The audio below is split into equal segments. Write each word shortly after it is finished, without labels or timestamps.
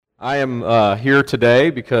I am here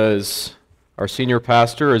today because our senior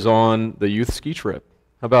pastor is on the youth ski trip.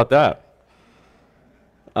 How about that?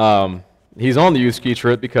 He's on the youth ski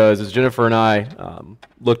trip because as Jennifer and I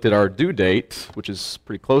looked at our due date, which is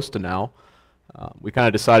pretty close to now, we kind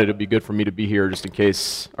of decided it would be good for me to be here just in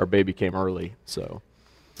case our baby came early.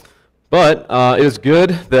 But it is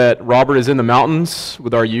good that Robert is in the mountains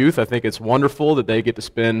with our youth. I think it's wonderful that they get to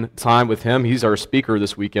spend time with him. He's our speaker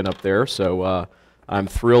this weekend up there, so I'm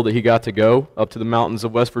thrilled that he got to go up to the mountains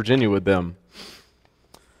of West Virginia with them.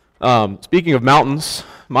 Speaking of mountains,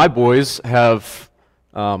 my boys have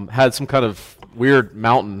had some kind of weird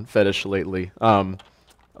mountain fetish lately.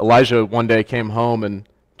 Elijah one day came home and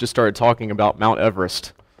just started talking about Mount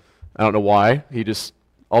Everest. I don't know why. He just,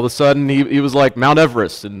 all of a sudden, he was like Mount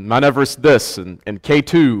Everest and Mount Everest this and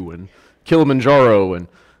K2 and Kilimanjaro, and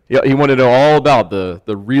he wanted to know all about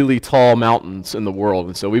the really tall mountains in the world.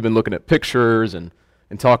 And so we've been looking at pictures and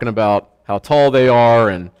talking about how tall they are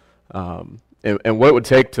and what it would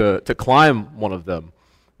take to climb one of them.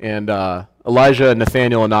 And Elijah,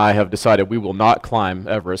 Nathaniel, and I have decided we will not climb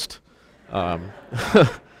Everest.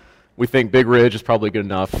 We think Big Ridge is probably good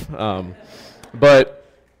enough. But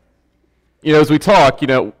as we talk,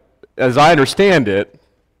 as I understand it,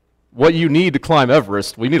 what you need to climb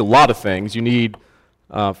Everest, we need a lot of things. You need,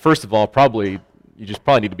 first of all, you just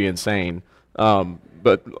probably need to be insane.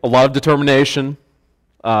 But a lot of determination,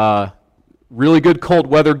 really good cold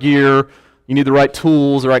weather gear. You need the right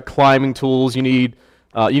tools, the right climbing tools. You need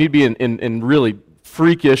to be in really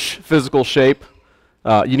freakish physical shape.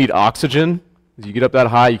 You need oxygen. As you get up that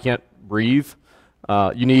high, you can't breathe.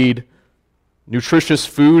 You need nutritious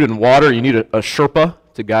food and water. You need a Sherpa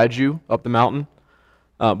to guide you up the mountain.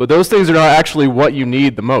 But those things are not actually what you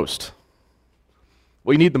need the most.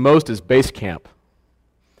 What you need the most is base camp.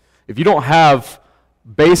 If you don't have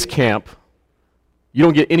base camp, you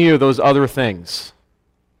don't get any of those other things.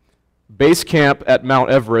 Base camp at Mount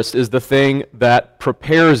Everest is the thing that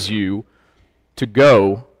prepares you to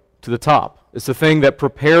go to the top. It's the thing that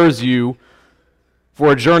prepares you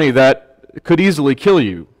for a journey that could easily kill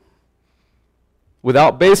you.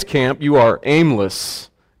 Without base camp, you are aimless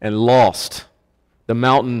and lost. The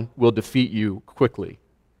mountain will defeat you quickly.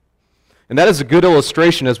 And that is a good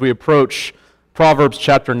illustration as we approach Proverbs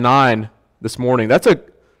chapter 9 this morning. That's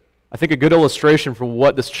I think a good illustration for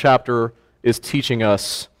what this chapter is teaching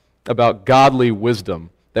us about godly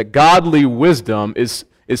wisdom. That godly wisdom is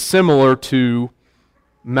similar to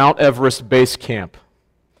Mount Everest base camp.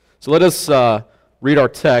 So let us read our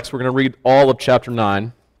text. We're going to read all of chapter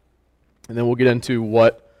 9, and then we'll get into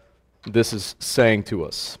what this is saying to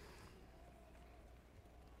us.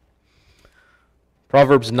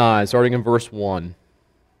 Proverbs 9, starting in verse 1.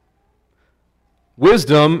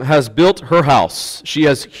 Wisdom has built her house. She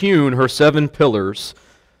has hewn her 7 pillars.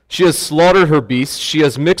 She has slaughtered her beasts. She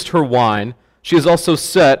has mixed her wine. She has also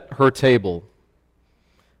set her table.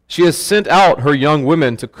 She has sent out her young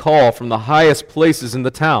women to call from the highest places in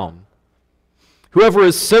the town. Whoever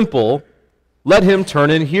is simple, let him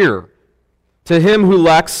turn in here. To him who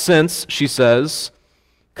lacks sense, she says,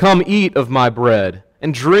 come eat of my bread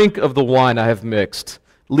and drink of the wine I have mixed.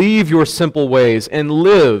 Leave your simple ways and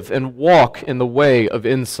live and walk in the way of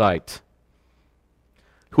insight.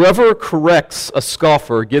 Whoever corrects a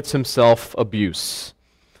scoffer gets himself abuse,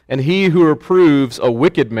 and he who reproves a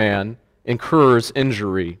wicked man incurs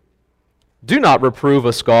injury. Do not reprove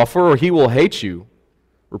a scoffer, or he will hate you.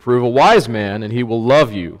 Reprove a wise man, and he will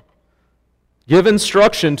love you. Give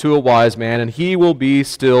instruction to a wise man, and he will be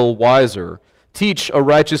still wiser. Teach a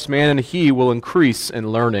righteous man, and he will increase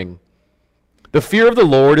in learning. The fear of the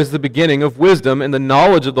Lord is the beginning of wisdom, and the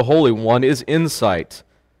knowledge of the Holy One is insight.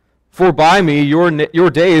 For by me your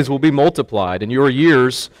days will be multiplied, and your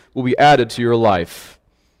years will be added to your life.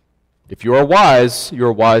 If you are wise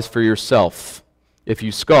for yourself. If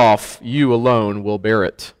you scoff, you alone will bear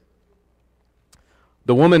it.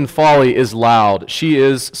 The woman folly is loud. She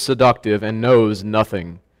is seductive and knows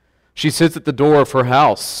nothing. She sits at the door of her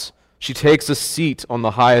house. She takes a seat on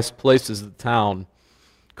the highest places of the town,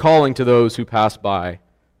 calling to those who pass by,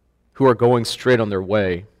 who are going straight on their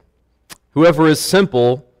way. Whoever is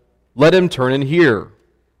simple, let him turn in here.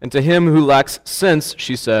 And to him who lacks sense,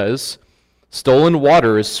 she says, stolen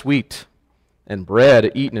water is sweet, and bread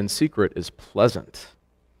eaten in secret is pleasant.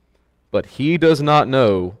 But he does not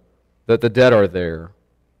know that the dead are there,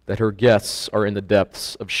 that her guests are in the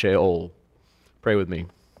depths of Sheol. Pray with me.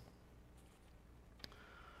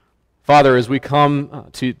 Father, as we come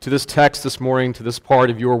to this text this morning, to this part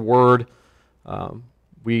of your word,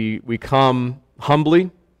 we come humbly.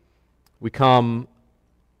 We come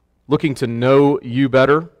looking to know you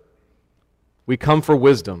better. We come for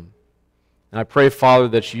wisdom. And I pray, Father,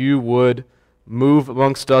 that you would move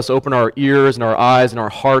amongst us, open our ears and our eyes and our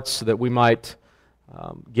hearts so that we might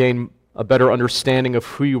gain a better understanding of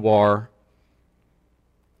who you are,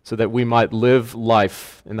 so that we might live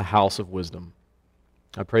life in the house of wisdom.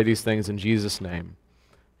 I pray these things in Jesus' name.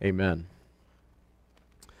 Amen.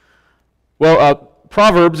 Well,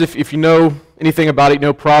 Proverbs, if you know anything about it, you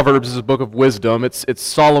know Proverbs is a book of wisdom. It's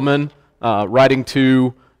Solomon writing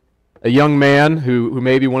to a young man who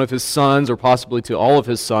may be one of his sons, or possibly to all of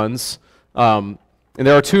his sons. And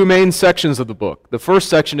there are two main sections of the book. The first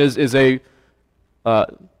section is a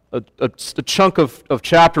chunk of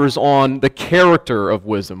chapters on the character of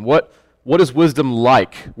wisdom. What is wisdom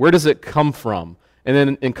like? Where does it come from? And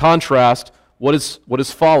then in contrast, what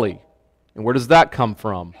is folly? And where does that come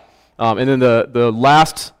from? And then the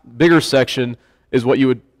last bigger section is what you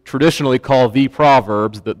would traditionally call the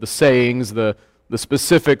Proverbs, the sayings, the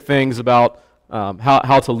specific things about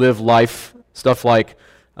how to live life, stuff like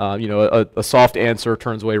a soft answer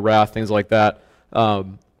turns away wrath, things like that.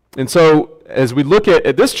 And so as we look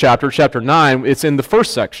at this chapter 9, it's in the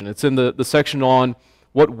first section. It's in the section on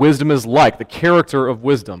what wisdom is like, the character of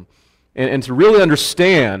wisdom. And to really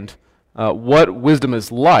understand what wisdom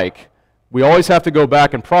is like, we always have to go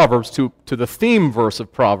back in Proverbs to the theme verse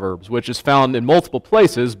of Proverbs, which is found in multiple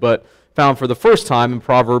places, but found for the first time in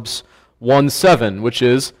Proverbs 1:7, which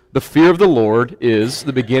is, "The fear of the Lord is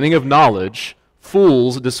the beginning of knowledge.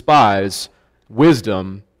 Fools despise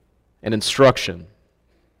wisdom and instruction."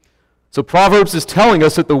 So Proverbs is telling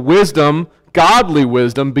us that the wisdom, godly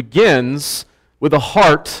wisdom, begins with a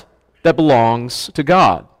heart that belongs to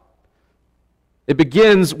God. It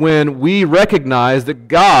begins when we recognize that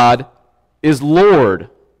God is Lord,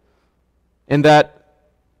 and that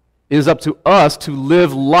it is up to us to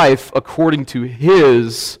live life according to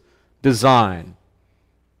His design.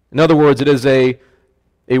 In other words, it is a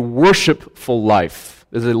worshipful life.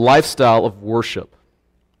 It is a lifestyle of worship.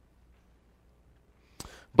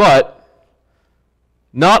 But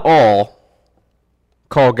not all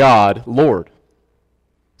call God Lord.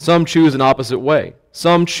 Some choose an opposite way.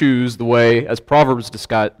 Some choose the way, as Proverbs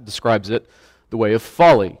describes it, the way of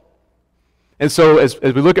folly. And so as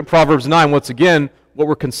we look at Proverbs 9, once again, what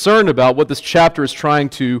we're concerned about, what this chapter is trying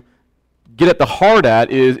to get at the heart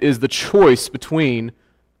at, is the choice between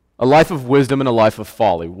a life of wisdom and a life of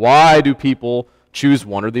folly. Why do people choose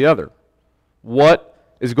one or the other? What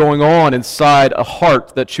is going on inside a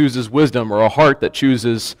heart that chooses wisdom or a heart that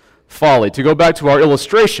chooses folly? To go back to our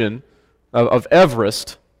illustration of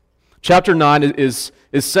Everest, chapter 9 is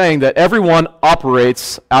saying that everyone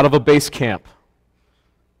operates out of a base camp.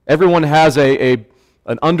 Everyone has an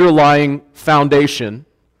underlying foundation,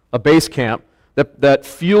 a base camp, that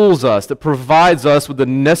fuels us, that provides us with the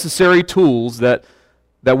necessary tools that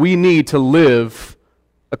we need to live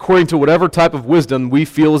according to whatever type of wisdom we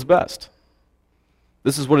feel is best.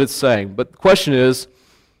 This is what it's saying. But the question is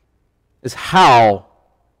how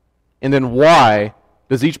and then why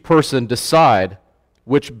does each person decide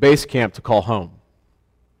which base camp to call home?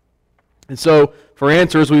 And so for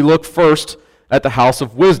answers, we look first at the house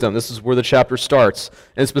of wisdom. This is where the chapter starts.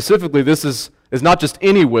 And specifically, this is not just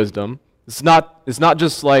any wisdom. It's not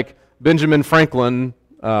just like Benjamin Franklin,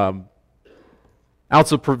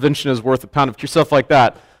 ounce of prevention is worth a pound of cure, stuff like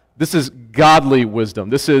that. This is godly wisdom.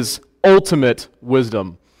 This is ultimate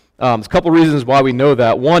wisdom. There's a couple reasons why we know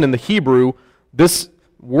that. One, in the Hebrew, this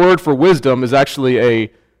word for wisdom is actually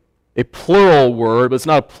a plural word, but it's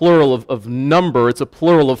not a plural of number, it's a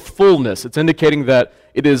plural of fullness. It's indicating that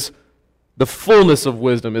it is the fullness of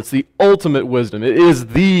wisdom. It's the ultimate wisdom. It is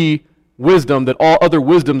the wisdom that all other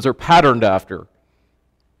wisdoms are patterned after.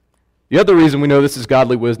 The other reason we know this is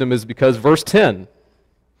godly wisdom is because verse 10.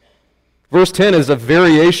 Verse 10 is a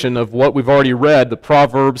variation of what we've already read, the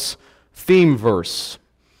Proverbs theme verse.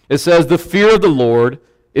 It says, "The fear of the Lord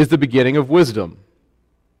is the beginning of wisdom.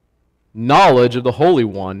 Knowledge of the Holy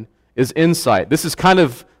One is insight." This is kind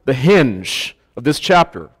of the hinge of this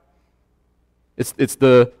chapter. It's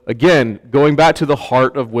again, going back to the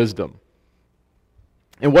heart of wisdom.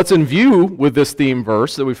 And what's in view with this theme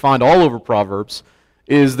verse that we find all over Proverbs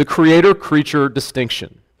is the creator-creature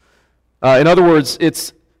distinction. In other words,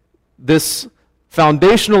 it's this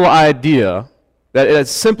foundational idea that in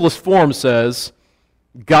its simplest form says,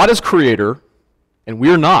 God is creator, and we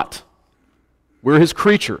are not. We're His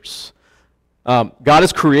creatures. God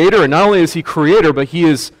is creator, and not only is He creator, but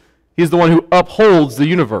He's the one who upholds the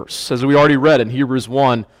universe, as we already read in Hebrews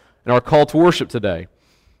 1 in our call to worship today.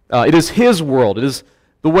 It is His world. It is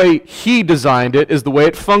the way He designed it, is the way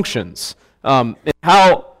it functions. And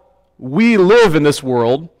how we live in this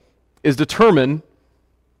world is determined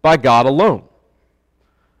by God alone.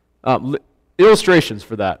 Illustrations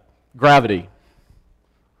for that. Gravity.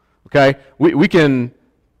 Okay? We can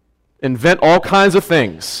invent all kinds of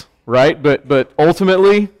things, right? But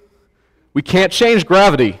ultimately, we can't change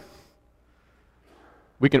gravity.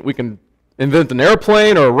 We can invent an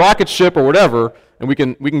airplane or a rocket ship or whatever, and we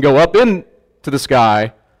can go up into the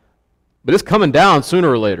sky, but it's coming down sooner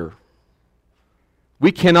or later.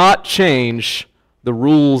 We cannot change the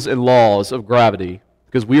rules and laws of gravity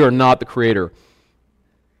because we are not the creator.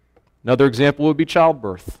 Another example would be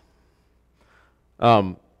childbirth.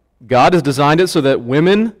 God has designed it so that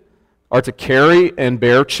women are to carry and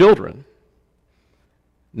bear children,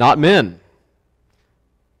 not men.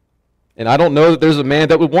 And I don't know that there's a man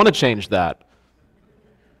that would want to change that.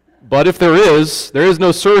 But if there is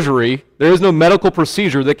no surgery, there is no medical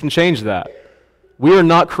procedure that can change that. We are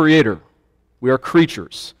not creator. We are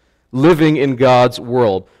creatures living in God's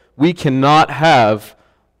world. We cannot have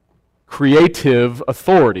creative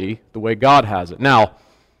authority the way God has it. Now,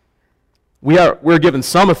 we're given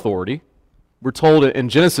some authority. We're told in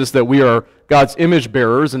Genesis that we are God's image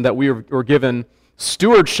bearers and that we're given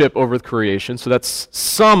stewardship over the creation, so that's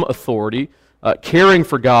some authority, caring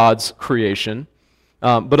for God's creation.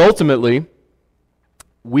 But ultimately,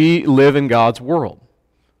 we live in God's world.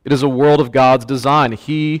 It is a world of God's design.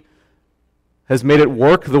 He has made it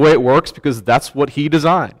work the way it works because that's what He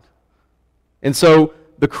designed. And so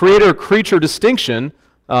the creator-creature distinction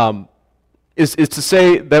is to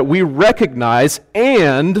say that we recognize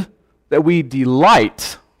and that we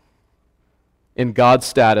delight in God's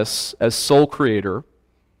status as sole creator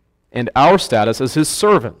and our status as His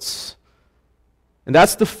servants. And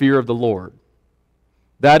that's the fear of the Lord.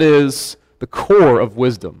 That is the core of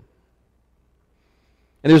wisdom.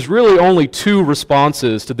 And there's really only two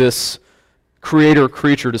responses to this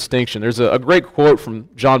creator-creature distinction. There's a great quote from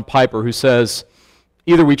John Piper who says,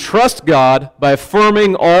 "Either we trust God by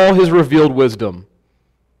affirming all His revealed wisdom,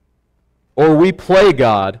 or we play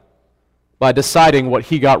God by deciding what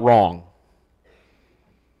He got wrong."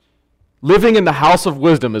 Living in the house of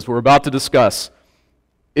wisdom, as we're about to discuss,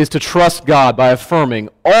 is to trust God by affirming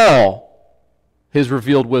all His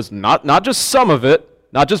revealed wisdom. Not just some of it,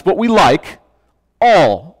 not just what we like,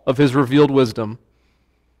 all of His revealed wisdom.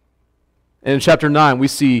 And in chapter 9, we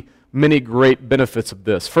see many great benefits of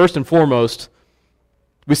this. First and foremost,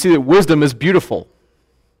 we see that wisdom is beautiful.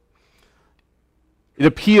 It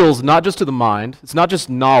appeals not just to the mind, it's not just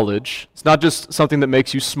knowledge, it's not just something that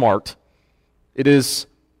makes you smart. It is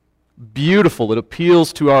beautiful. It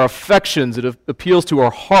appeals to our affections. It appeals to our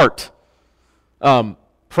heart.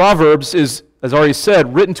 Proverbs is, as already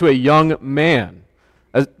said, written to a young man.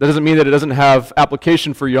 That doesn't mean that it doesn't have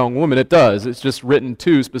application for young women. It does. It's just written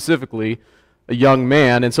to, specifically, a young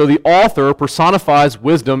man. And so the author personifies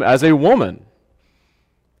wisdom as a woman,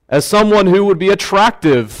 as someone who would be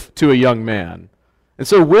attractive to a young man. And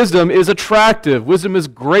so wisdom is attractive. Wisdom is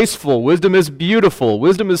graceful. Wisdom is beautiful.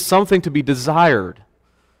 Wisdom is something to be desired.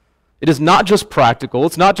 It is not just practical.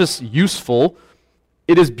 It's not just useful.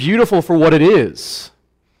 It is beautiful for what it is.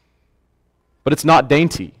 But it's not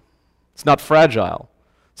dainty. It's not fragile.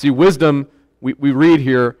 See, wisdom, we read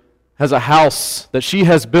here, has a house that she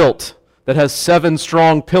has built that has 7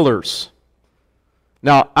 strong pillars.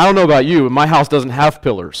 Now, I don't know about you, but my house doesn't have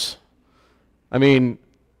pillars. I mean,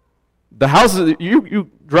 the houses, you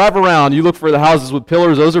drive around, you look for the houses with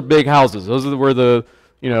pillars, those are big houses. Those are where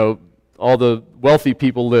all the wealthy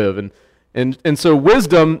people live. And so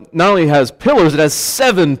wisdom not only has pillars, it has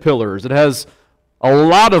 7 pillars. It has a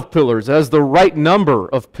lot of pillars. It has the right number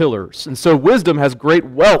of pillars. And so wisdom has great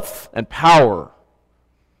wealth and power.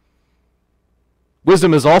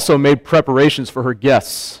 Wisdom has also made preparations for her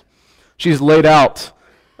guests. She's laid out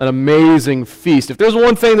an amazing feast. If there's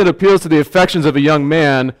one thing that appeals to the affections of a young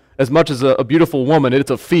man as much as a beautiful woman,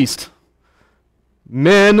 it's a feast.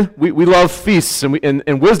 Men, we love feasts,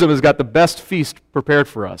 and wisdom has got the best feast prepared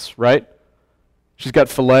for us, right? She's got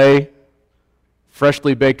filet,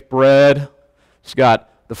 freshly baked bread. She's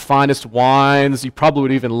got the finest wines. You probably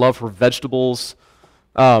would even love her vegetables.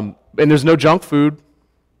 And there's no junk food.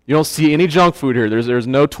 You don't see any junk food here. There's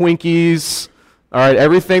no Twinkies. All right,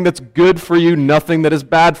 everything that's good for you, nothing that is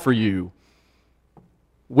bad for you.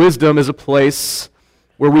 Wisdom is a place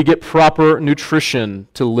where we get proper nutrition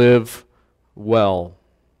to live well.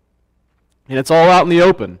 And it's all out in the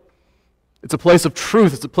open. It's a place of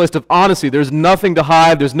truth. It's a place of honesty. There's nothing to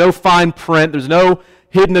hide. There's no fine print. There's no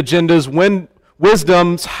hidden agendas. When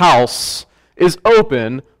wisdom's house is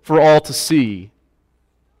open for all to see.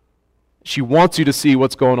 She wants you to see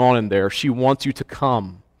what's going on in there. She wants you to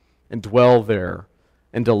come and dwell there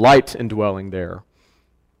and delight in dwelling there.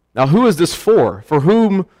 Now, who is this for? For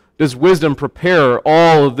whom does wisdom prepare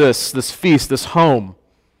all of this feast, this home?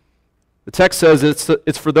 The text says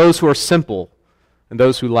it's for those who are simple and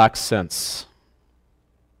those who lack sense.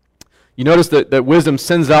 You notice that wisdom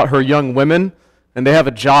sends out her young women, and they have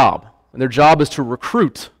a job, and their job is to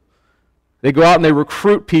recruit. They go out and they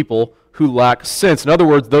recruit people who lack sense. In other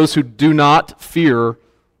words, those who do not fear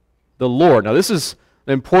the Lord. Now, this is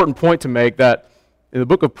an important point to make, that in the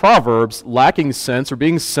book of Proverbs, lacking sense or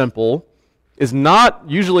being simple is not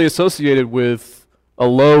usually associated with a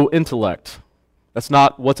low intellect. That's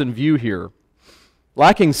not what's in view here.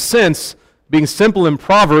 Lacking sense, being simple in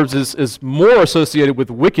Proverbs, is more associated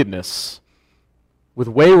with wickedness, with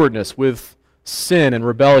waywardness, with sin and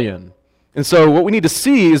rebellion. And so what we need to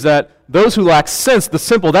see is that those who lack sense, the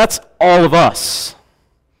simple, that's all of us.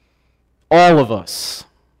 All of us.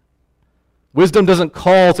 Wisdom doesn't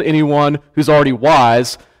call to anyone who's already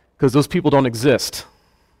wise, because those people don't exist.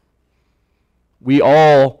 We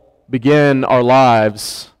all begin our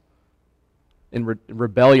lives in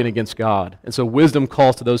rebellion against God. And so wisdom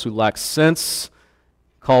calls to those who lack sense,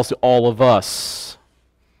 calls to all of us.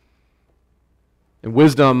 And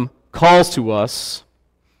wisdom calls to us,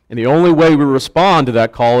 and the only way we respond to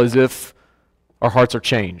that call is if our hearts are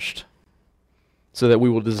changed, so that we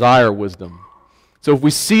will desire wisdom. So if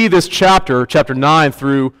we see this chapter 9,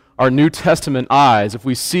 through our New Testament eyes, if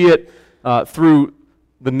we see it through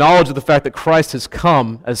the knowledge of the fact that Christ has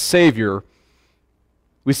come as Savior,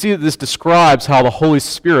 we see that this describes how the Holy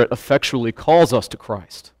Spirit effectually calls us to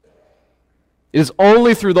Christ. It is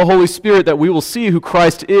only through the Holy Spirit that we will see who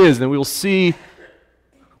Christ is, and we will see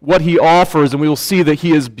what He offers, and we will see that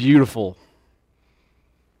He is beautiful.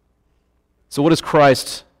 So what does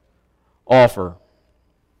Christ offer?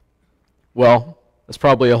 Well, that's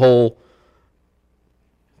probably a whole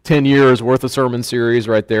 10 years worth of sermon series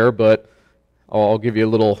right there, but I'll give you a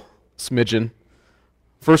little smidgen.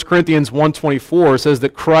 1 Corinthians 1:24 says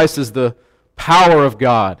that Christ is the power of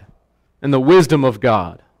God and the wisdom of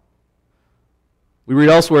God. We read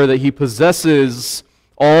elsewhere that He possesses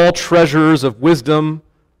all treasures of wisdom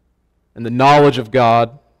and the knowledge of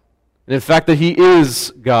God, and in fact that He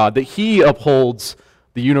is God, that He upholds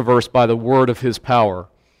the universe by the word of His power,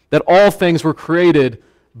 that all things were created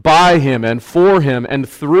by Him and for Him and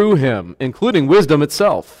through Him, including wisdom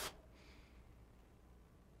itself.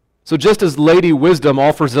 So just as Lady Wisdom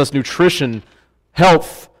offers us nutrition,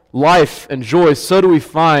 health, life, and joy, so do we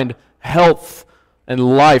find health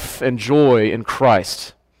and life and joy in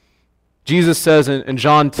Christ. Jesus says in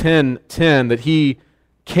John 10:10 that He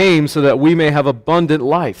came so that we may have abundant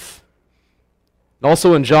life. And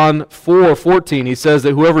also in John 4:14, He says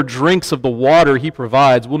that whoever drinks of the water He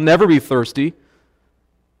provides will never be thirsty,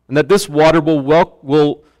 and that this water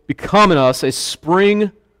will become in us a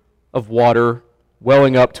spring of water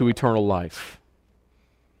welling up to eternal life.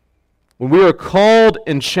 When we are called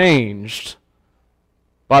and changed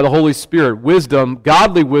by the Holy Spirit, wisdom,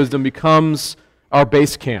 godly wisdom, becomes our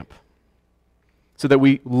base camp, so that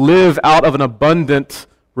we live out of an abundant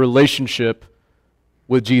relationship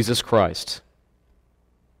with Jesus Christ.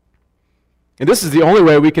 And this is the only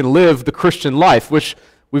way we can live the Christian life, which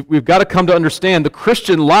we've got to come to understand. The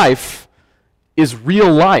Christian life is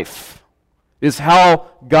real life. It is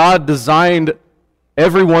how God designed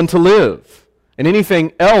everyone to live. And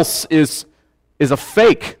anything else is a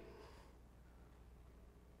fake.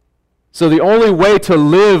 So the only way to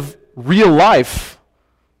live real life,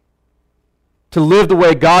 to live the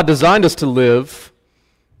way God designed us to live,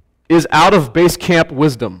 is out of base camp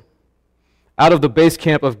wisdom, out of the base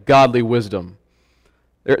camp of godly wisdom.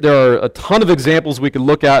 There are a ton of examples we could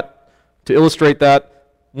look at to illustrate that.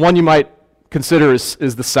 One you might consider is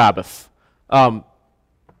the Sabbath.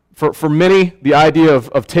 For many, the idea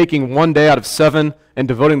of taking one day out of 7 and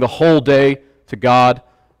devoting the whole day to God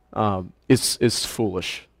is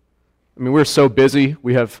foolish. I mean, we're so busy.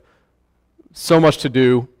 We have so much to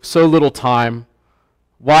do, so little time.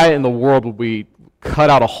 Why in the world would we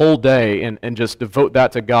cut out a whole day and just devote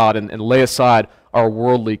that to God and lay aside our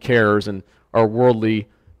worldly cares and our worldly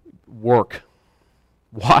work?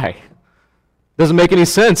 Why? Doesn't make any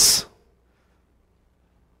sense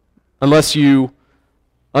unless you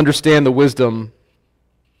understand the wisdom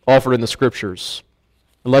offered in the Scriptures.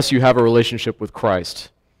 Unless you have a relationship with Christ,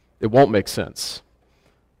 it won't make sense.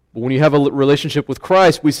 But when you have a relationship with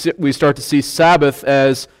Christ, we start to see Sabbath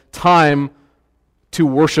as time to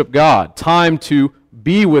worship God, time to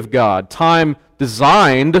be with God, time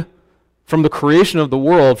designed from the creation of the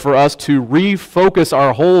world for us to refocus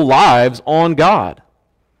our whole lives on God.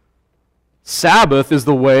 Sabbath is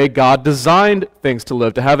the way God designed things to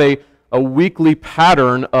live, to have a weekly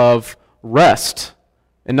pattern of rest,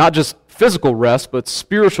 and not just physical rest, but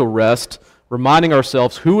spiritual rest, reminding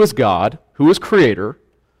ourselves who is God, who is Creator,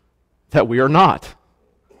 that we are not.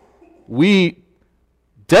 We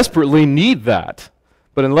desperately need that.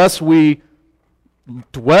 But unless we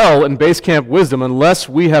dwell in base camp wisdom, unless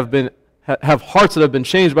we have hearts that have been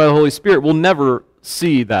changed by the Holy Spirit, we'll never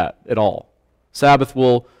see that at all. Sabbath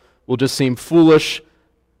will just seem foolish,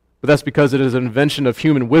 but that's because it is an invention of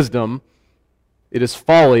human wisdom. It is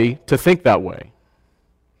folly to think that way,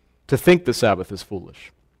 to think the Sabbath is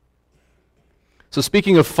foolish. So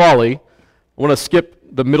speaking of folly, I want to skip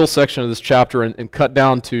the middle section of this chapter and cut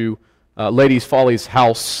down to Lady Folly's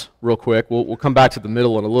house real quick. We'll come back to the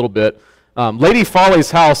middle in a little bit. Lady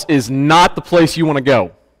Folly's house is not the place you want to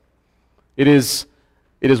go. It is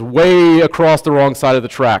way across the wrong side of the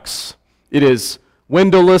tracks. It is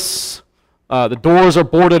windowless. The doors are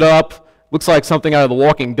boarded up. Looks like something out of The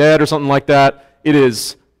Walking Dead or something like that.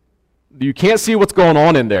 You can't see what's going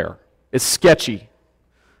on in there. It's sketchy.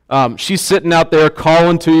 She's sitting out there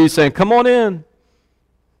calling to you, saying, "Come on in."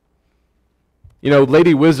 You know,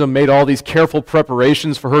 Lady Wisdom made all these careful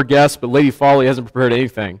preparations for her guests, but Lady Folly hasn't prepared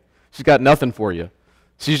anything. She's got nothing for you.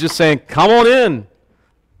 She's just saying, "Come on in."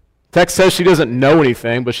 Text says she doesn't know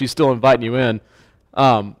anything, but she's still inviting you in.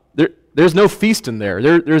 There's no feast in there.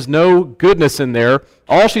 There's no goodness in there.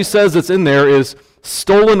 All she says that's in there is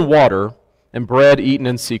stolen water and bread eaten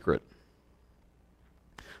in secret.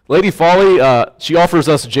 Lady Folly, she offers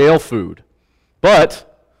us jail food, but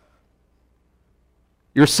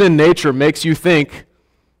your sin nature makes you think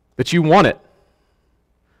that you want it.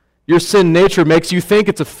 Your sin nature makes you think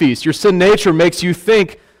it's a feast. Your sin nature makes you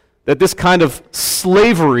think that this kind of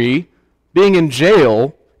slavery, being in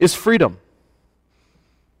jail, is freedom.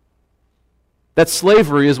 That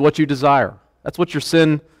slavery is what you desire. That's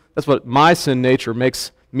what my sin nature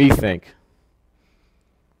makes me think.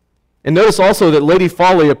 And notice also that Lady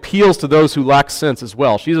Folly appeals to those who lack sense as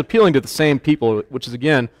well. She's appealing to the same people, which is,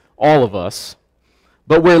 again, all of us.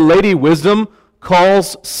 But where Lady Wisdom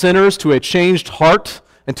calls sinners to a changed heart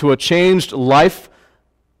and to a changed life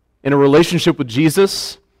in a relationship with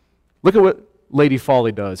Jesus, look at what Lady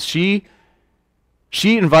Folly does. She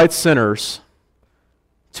invites sinners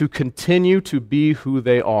to continue to be who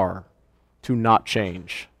they are, to not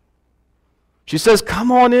change. She says,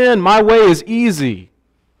 "Come on in. My way is easy.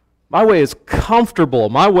 My way is comfortable.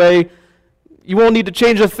 My way, you won't need to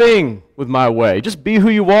change a thing with my way. Just be who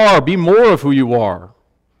you are. Be more of who you are.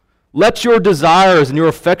 Let your desires and your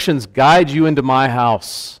affections guide you into my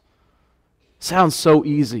house." Sounds so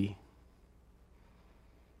easy.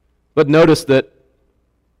 But notice that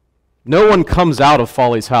no one comes out of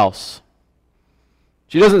Folly's house.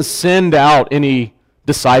 She doesn't send out any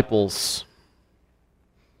disciples.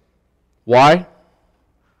 Why?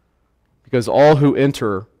 Because all who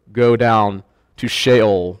enter go down to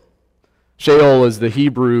Sheol. Sheol is the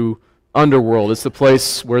Hebrew underworld. It's the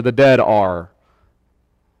place where the dead are.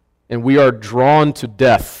 And we are drawn to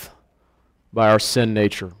death by our sin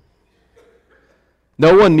nature.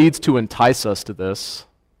 No one needs to entice us to this.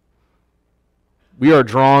 We are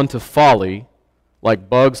drawn to folly like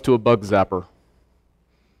bugs to a bug zapper.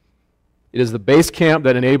 It is the base camp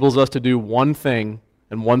that enables us to do one thing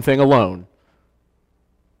and one thing alone: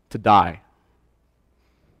 to die.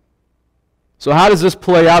 So how does this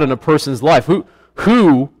play out in a person's life?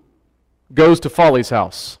 Who goes to Folly's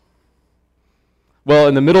house? Well,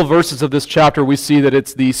 in the middle verses of this chapter, we see that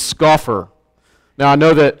it's the scoffer. Now, I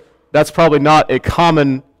know that that's probably not a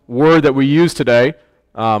common word that we use today.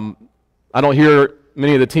 I don't hear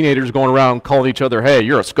many of the teenagers going around calling each other, "Hey,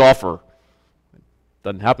 you're a scoffer."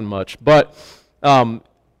 Doesn't happen much. But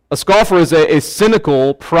a scoffer is a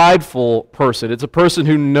cynical, prideful person. It's a person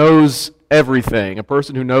who knows everything, a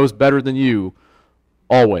person who knows better than you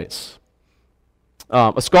always.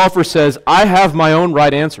 A scoffer says, "I have my own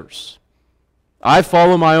right answers. I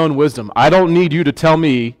follow my own wisdom. I don't need you to tell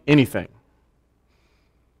me anything."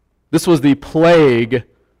 This was the plague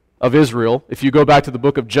of Israel. If you go back to the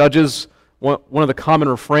book of Judges, one of the common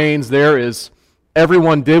refrains there is,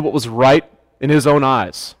 everyone did what was right in his own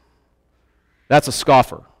eyes. That's a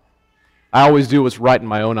scoffer. I always do what's right in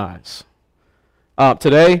my own eyes.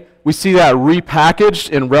 Today, we see that repackaged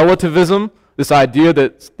in relativism, this idea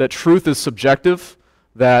that truth is subjective,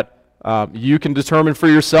 that you can determine for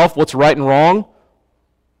yourself what's right and wrong.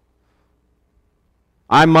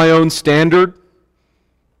 I'm my own standard.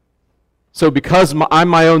 So because I'm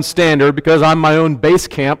my own standard, because I'm my own base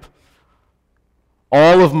camp,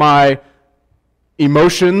 all of my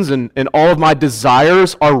emotions and all of my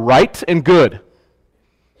desires are right and good.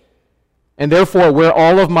 And therefore, where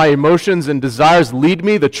all of my emotions and desires lead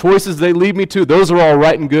me, the choices they lead me to, those are all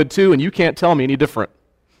right and good too, and you can't tell me any different.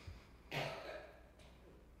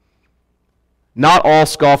 Not all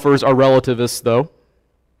scoffers are relativists, though.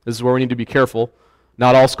 This is where we need to be careful.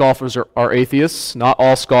 Not all scoffers are atheists. Not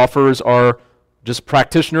all scoffers are just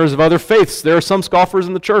practitioners of other faiths. There are some scoffers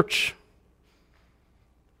in the church.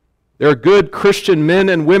 There are good Christian men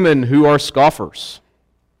and women who are scoffers.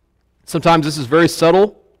 Sometimes this is very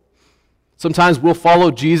subtle. Sometimes we'll follow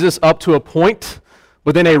Jesus up to a point,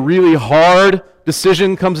 but then a really hard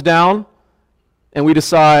decision comes down, and we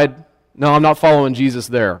decide, no, I'm not following Jesus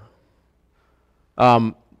there.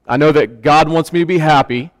 I know that God wants me to be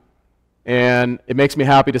happy, and it makes me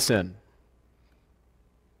happy to sin.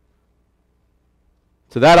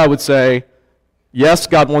 To that I would say, yes,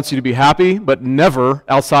 God wants you to be happy, but never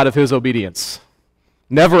outside of His obedience.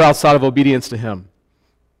 Never outside of obedience to Him.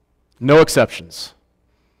 No exceptions.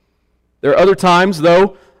 There are other times,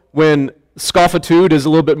 though, when scoffitude is a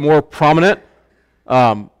little bit more prominent.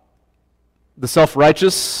 The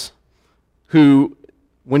self-righteous who,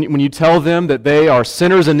 when you tell them that they are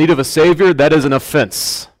sinners in need of a Savior, that is an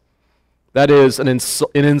offense. That is an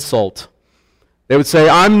insult. They would say,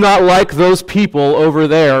 I'm not like those people over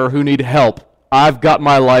there who need help. I've got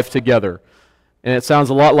my life together. And it sounds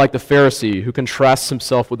a lot like the Pharisee who contrasts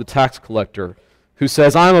himself with the tax collector, who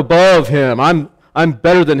says, I'm above him. I'm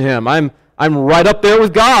better than him. I'm right up there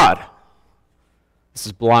with God. This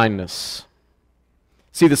is blindness.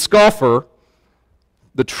 See, the scoffer,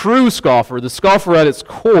 the true scoffer, the scoffer at its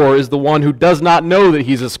core is the one who does not know that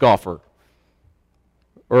he's a scoffer,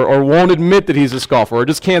 or won't admit that he's a scoffer, or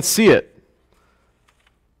just can't see it.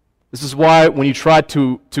 This is why when you try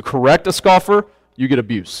to correct a scoffer, you get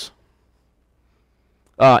abuse.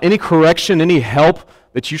 Any correction, any help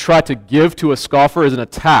that you try to give to a scoffer is an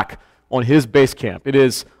attack on his base camp. It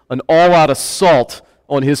is an all-out assault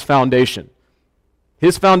on his foundation.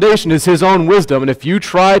 His foundation is his own wisdom, and if you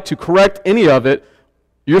try to correct any of it,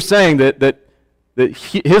 you're saying that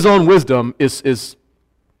his own wisdom is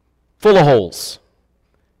full of holes.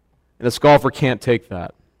 And a scoffer can't take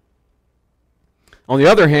that. On the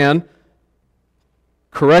other hand,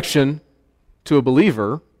 correction to a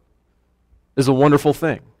believer is a wonderful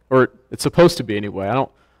thing, or it's supposed to be anyway. I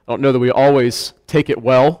don't know that we always take it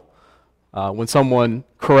well when someone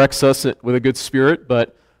corrects us with a good spirit,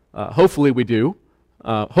 but hopefully we do.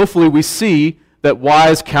 Hopefully we see that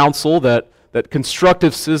wise counsel, that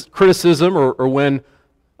constructive criticism, or when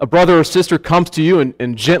a brother or sister comes to you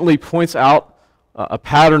and gently points out a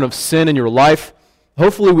pattern of sin in your life.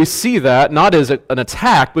 Hopefully we see that not as an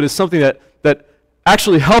attack, but as something that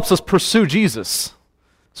actually helps us pursue Jesus.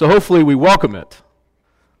 So hopefully we welcome it.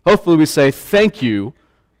 Hopefully we say, thank you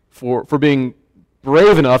for being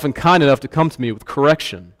brave enough and kind enough to come to me with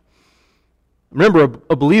correction. Remember,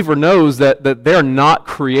 a believer knows that they're not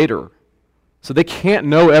creator, so they can't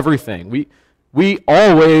know everything. We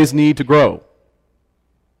always need to grow,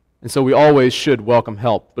 and so we always should welcome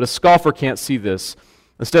help. But a scoffer can't see this.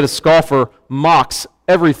 Instead, a scoffer mocks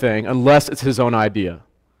everything unless it's his own idea.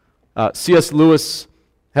 C.S. Lewis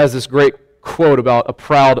has this great quote about a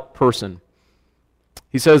proud person.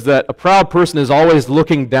 He says that a proud person is always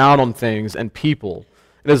looking down on things and people.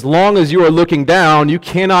 And as long as you are looking down, you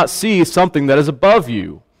cannot see something that is above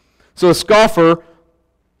you. So a scoffer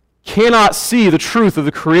cannot see the truth of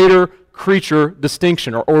the creator-creature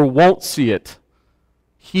distinction, or won't see it.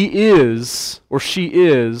 He is, or she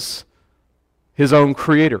is, his own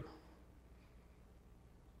creator.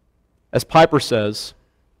 As Piper says,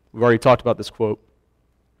 we've already talked about this quote,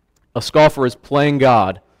 a scoffer is playing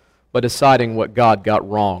God by deciding what God got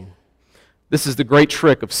wrong. This is the great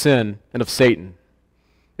trick of sin and of Satan.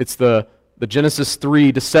 It's the Genesis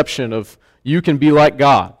 3 deception of you can be like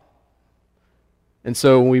God. And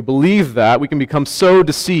so when we believe that, we can become so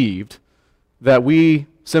deceived that we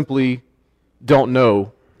simply don't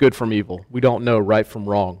know good from evil. We don't know right from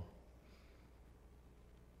wrong.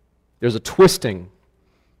 There's a twisting,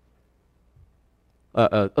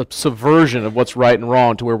 a subversion of what's right and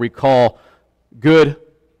wrong to where we call good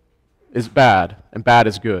is bad and bad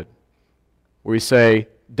is good. Where we say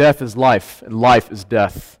death is life and life is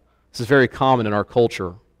death. This is very common in our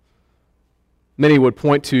culture. Many would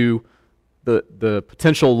point to the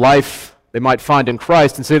potential life they might find in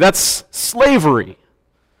Christ and say, that's slavery.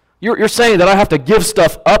 You're saying that I have to give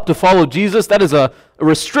stuff up to follow Jesus? That is a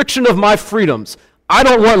restriction of my freedoms. I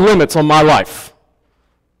don't want limits on my life.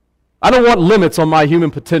 I don't want limits on my human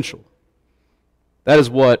potential. That is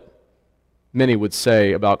what many would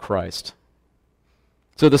say about Christ.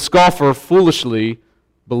 So the scoffer foolishly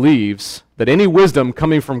believes that any wisdom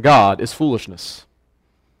coming from God is foolishness.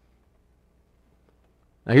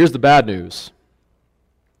 Now here's the bad news.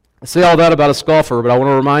 I say all that about a scoffer, but I want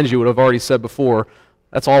to remind you what I've already said before.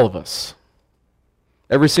 That's all of us.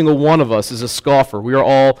 Every single one of us is a scoffer. We are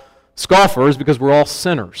all scoffers because we're all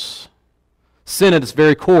sinners. Sin at its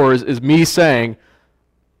very core is me saying,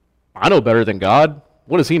 I know better than God.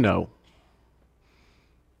 What does he know?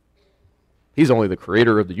 He's only the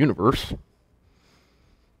creator of the universe.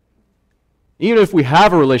 Even if we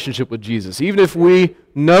have a relationship with Jesus, even if we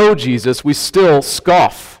know Jesus, we still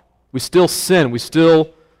scoff. We still sin. We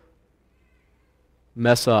still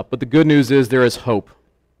mess up. But the good news is there is hope.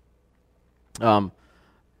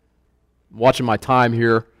 Watching my time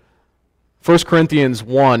here, 1 Corinthians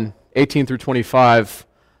 1, 18 through 25,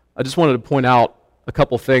 I just wanted to point out a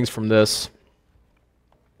couple things from this.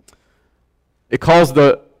 It calls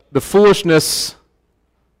the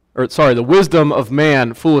wisdom of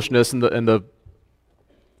man foolishness, and it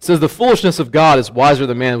says the foolishness of God is wiser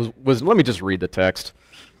than man's wisdom. Let me just read the text.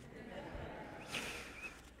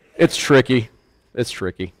 It's tricky.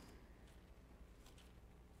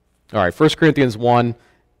 All right, 1 Corinthians 1,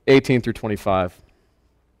 18 through 25.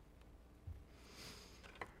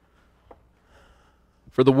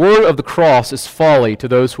 For the word of the cross is folly to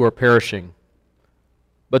those who are perishing,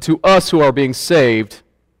 but to us who are being saved,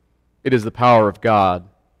 it is the power of God.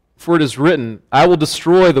 For it is written, I will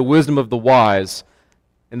destroy the wisdom of the wise,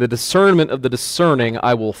 and the discernment of the discerning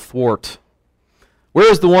I will thwart.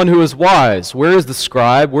 Where is the one who is wise? Where is the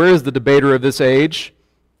scribe? Where is the debater of this age?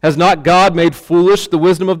 Has not God made foolish the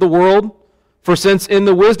wisdom of the world? For since in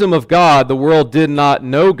the wisdom of God the world did not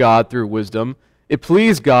know God through wisdom, it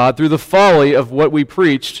pleased God through the folly of what we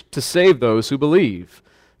preached to save those who believe.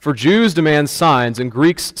 For Jews demand signs and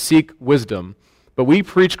Greeks seek wisdom, but we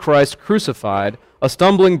preach Christ crucified, a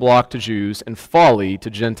stumbling block to Jews and folly to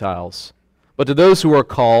Gentiles. But to those who are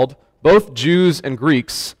called, both Jews and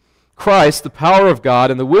Greeks, Christ, the power of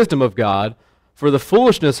God and the wisdom of God, for the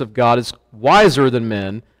foolishness of God is wiser than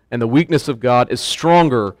men, and the weakness of God is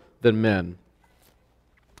stronger than men.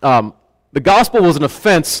 The gospel was an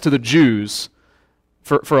offense to the Jews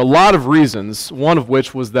for a lot of reasons, one of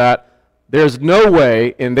which was that there's no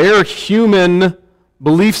way in their human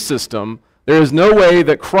belief system, there is no way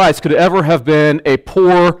that Christ could ever have been a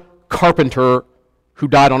poor carpenter who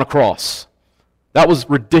died on a cross. That was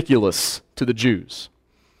ridiculous to the Jews.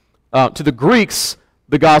 To the Greeks,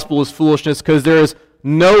 the gospel is foolishness because there is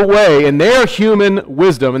no way in their human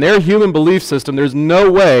wisdom, in their human belief system, there's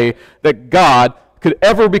no way that God could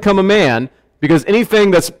ever become a man because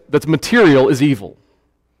anything that's material is evil.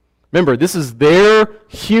 Remember, this is their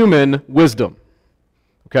human wisdom.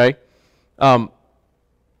 Okay? The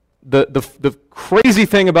crazy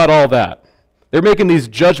thing about all that, they're making these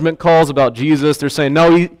judgment calls about Jesus. They're saying,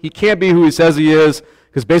 no, he can't be who he says he is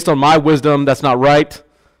because based on my wisdom, that's not right.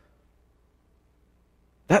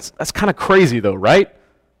 That's kind of crazy though, right?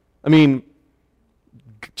 I mean,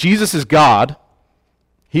 Jesus is God.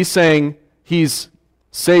 He's saying he's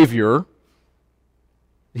Savior.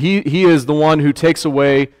 He is the one who takes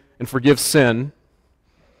away and forgives sin.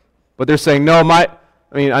 But they're saying, no,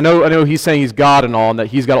 I know he's saying he's God and all, and that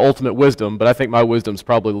he's got ultimate wisdom, but I think my wisdom's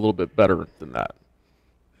probably a little bit better than that.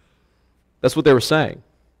 That's what they were saying.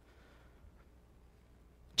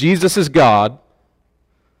 Jesus is God,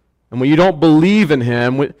 and when you don't believe in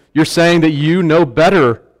him, you're saying that you know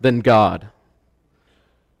better than God.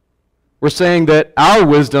 We're saying that our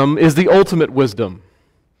wisdom is the ultimate wisdom.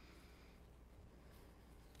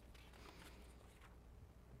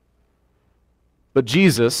 But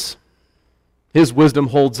Jesus, his wisdom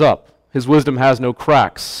holds up. His wisdom has no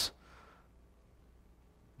cracks.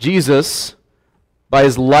 Jesus, by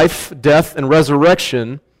his life, death, and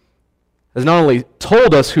resurrection, has not only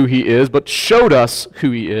told us who he is, but showed us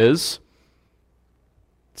who he is.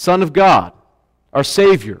 Son of God, our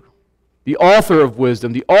Savior, the author of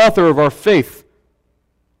wisdom, the author of our faith.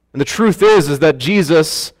 And the truth is that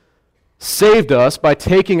Jesus saved us by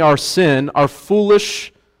taking our sin, our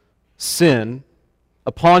foolish sin,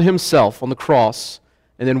 upon himself on the cross,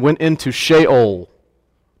 and then went into Sheol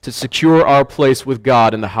to secure our place with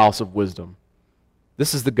God in the house of wisdom.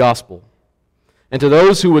 This is the gospel. And to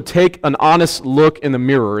those who would take an honest look in the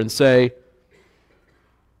mirror and say,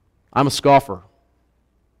 I'm a scoffer,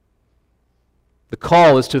 the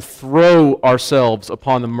call is to throw ourselves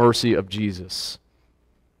upon the mercy of Jesus,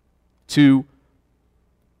 to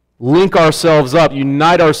link ourselves up,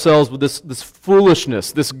 unite ourselves with this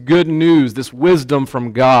foolishness, this good news, this wisdom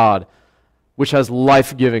from God, which has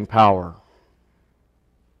life-giving power.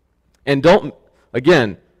 And don't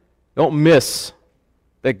miss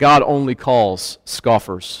that God only calls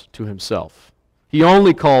scoffers to himself. He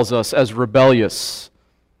only calls us as rebellious.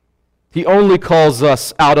 He only calls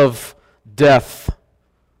us out of death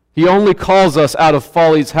He only calls us out of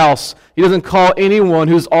folly's house. He doesn't call anyone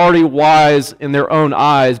who's already wise in their own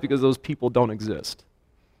eyes, because those people don't exist,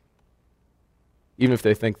 even if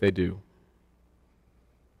they think they do.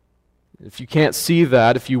 If you can't see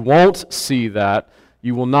that, if you won't see that,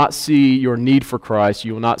 you will not see your need for Christ.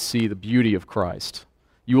 You will not see the beauty of Christ.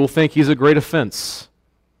 You will think He's a great offense.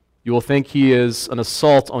 You will think He is an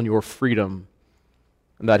assault on your freedom,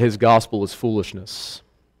 and that His gospel is foolishness.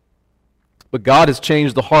 But God has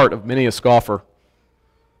changed the heart of many a scoffer.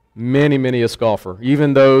 Many, many a scoffer.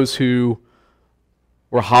 Even those who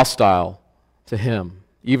were hostile to Him.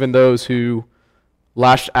 Even those who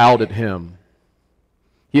lashed out at Him.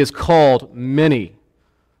 He has called many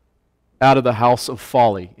out of the house of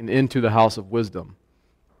folly and into the house of wisdom.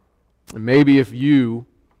 And maybe if you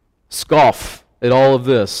scoff at all of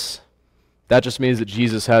this, that just means that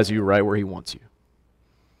Jesus has you right where He wants you.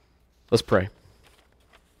 Let's pray.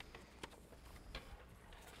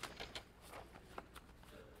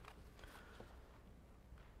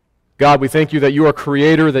 God, we thank You that You are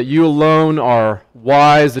Creator, that You alone are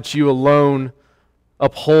wise, that You alone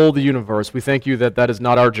uphold the universe. We thank You that that is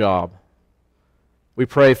not our job. We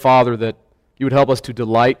pray, Father, that You would help us to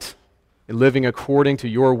delight in living according to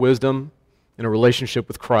Your wisdom in a relationship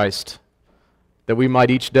with Christ, that we might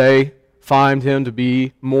each day find Him to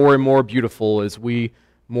be more and more beautiful as we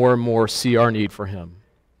more and more see our need for Him.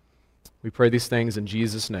 We pray these things in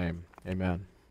Jesus' name. Amen.